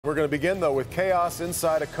We're going to begin, though, with chaos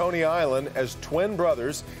inside a Coney Island as twin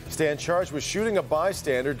brothers stand charged with shooting a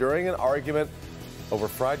bystander during an argument over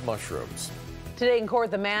fried mushrooms. Today in court,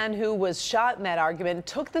 the man who was shot in that argument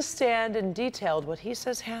took the stand and detailed what he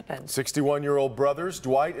says happened. 61-year-old brothers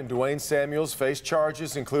Dwight and Dwayne Samuels face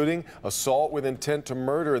charges including assault with intent to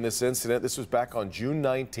murder in this incident. This was back on June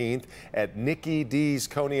 19th at Nicky D's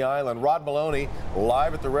Coney Island. Rod Maloney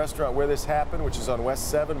live at the restaurant where this happened, which is on West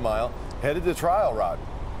 7 Mile. Headed to trial, Rod.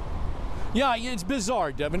 Yeah, it's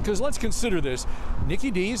bizarre, Devin, because let's consider this.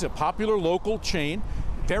 Nicky D's, a popular local chain,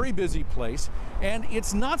 very busy place, and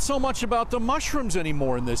it's not so much about the mushrooms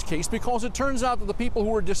anymore in this case, because it turns out that the people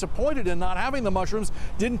who were disappointed in not having the mushrooms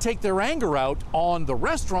didn't take their anger out on the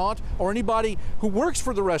restaurant or anybody who works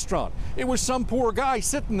for the restaurant. It was some poor guy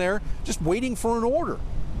sitting there just waiting for an order.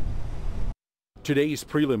 Today's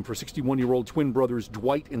prelim for 61-year-old twin brothers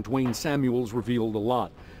Dwight and Dwayne Samuels revealed a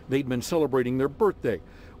lot. They'd been celebrating their birthday.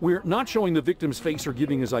 We're not showing the victim's face or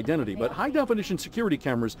giving his identity, but high-definition security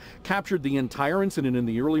cameras captured the entire incident in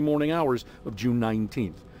the early morning hours of June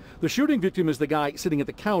 19th. The shooting victim is the guy sitting at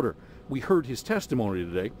the counter. We heard his testimony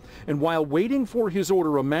today. And while waiting for his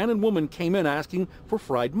order, a man and woman came in asking for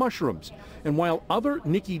fried mushrooms. And while other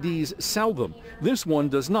Nicky D's sell them, this one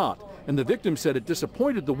does not. And the victim said it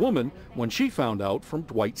disappointed the woman when she found out from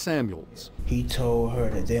Dwight Samuels. He told her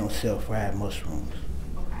that they don't sell fried mushrooms.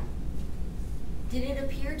 Okay. Did it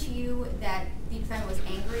appear to you that the defendant was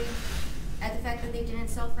angry at the fact that they didn't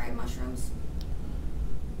sell fried mushrooms?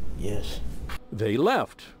 Yes. They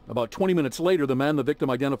left. About 20 minutes later, the man the victim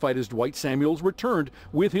identified as Dwight Samuels returned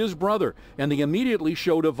with his brother, and they immediately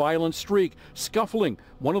showed a violent streak, scuffling.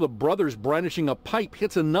 One of the brothers brandishing a pipe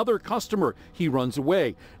hits another customer. He runs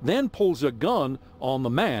away, then pulls a gun on the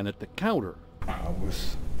man at the counter. I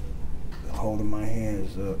was holding my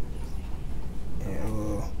hands up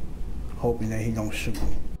and hoping that he don't shoot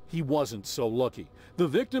me. He wasn't so lucky. The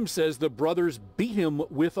victim says the brothers beat him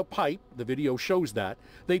with a pipe. The video shows that.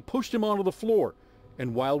 They pushed him onto the floor.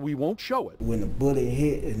 And while we won't show it, when the bullet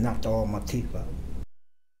hit, it knocked all my teeth out.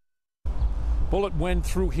 Bullet went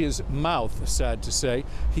through his mouth, sad to say.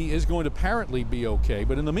 He is going to apparently be okay.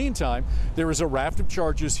 But in the meantime, there is a raft of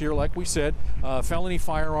charges here, like we said, felony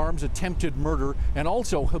firearms, attempted murder, and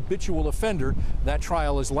also habitual offender. That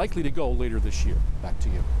trial is likely to go later this year. Back to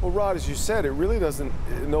you. Well, Rod, as you said, it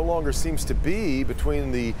no longer seems to be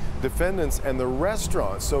between the defendants and the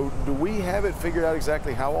restaurant. So do we have it figured out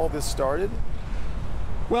exactly how all this started?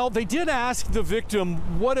 Well, they did ask the victim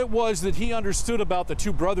what it was that he understood about the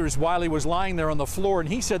two brothers while he was lying there on the floor, and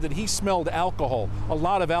he said that he smelled alcohol, a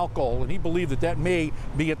lot of alcohol, and he believed that that may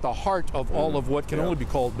be at the heart of all of what can only be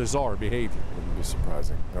called bizarre behavior. Wouldn't be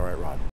surprising. All right, Rod.